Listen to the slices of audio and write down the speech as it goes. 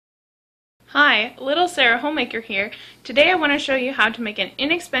Hi, Little Sarah Homemaker here. Today I want to show you how to make an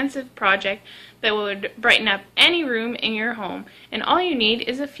inexpensive project that would brighten up any room in your home, and all you need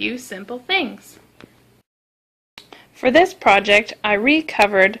is a few simple things. For this project, I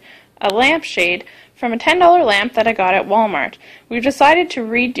recovered a lampshade from a $10 lamp that I got at Walmart. We've decided to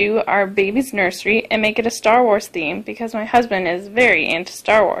redo our baby's nursery and make it a Star Wars theme because my husband is very into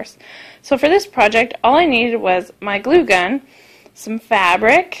Star Wars. So for this project, all I needed was my glue gun, some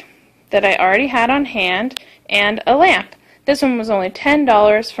fabric that I already had on hand, and a lamp. This one was only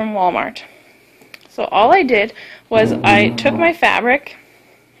 $10 from Walmart. So all I did was I took my fabric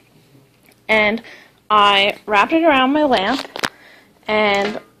and I wrapped it around my lamp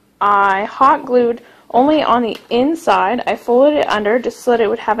and I hot glued only on the inside. I folded it under just so that it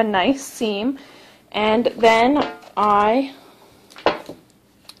would have a nice seam, and then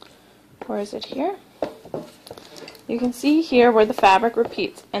where is it here? You can see here where the fabric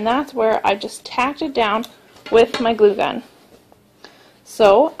repeats, and that's where I just tacked it down with my glue gun.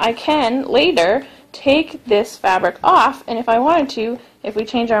 So I can later take this fabric off, and if I wanted to, if we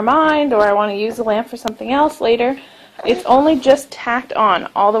change our mind or I want to use the lamp for something else later, it's only just tacked on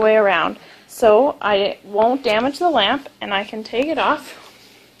all the way around. So I won't damage the lamp, and I can take it off.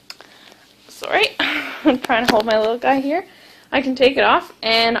 Sorry, I'm trying to hold my little guy here. I can take it off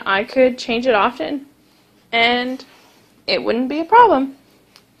and I could change it often, and it wouldn't be a problem.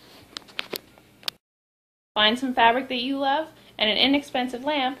 Find some fabric that you love and an inexpensive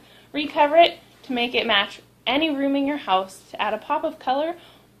lamp, recover it to make it match any room in your house to add a pop of color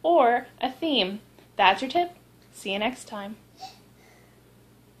or a theme. That's your tip. See you next time.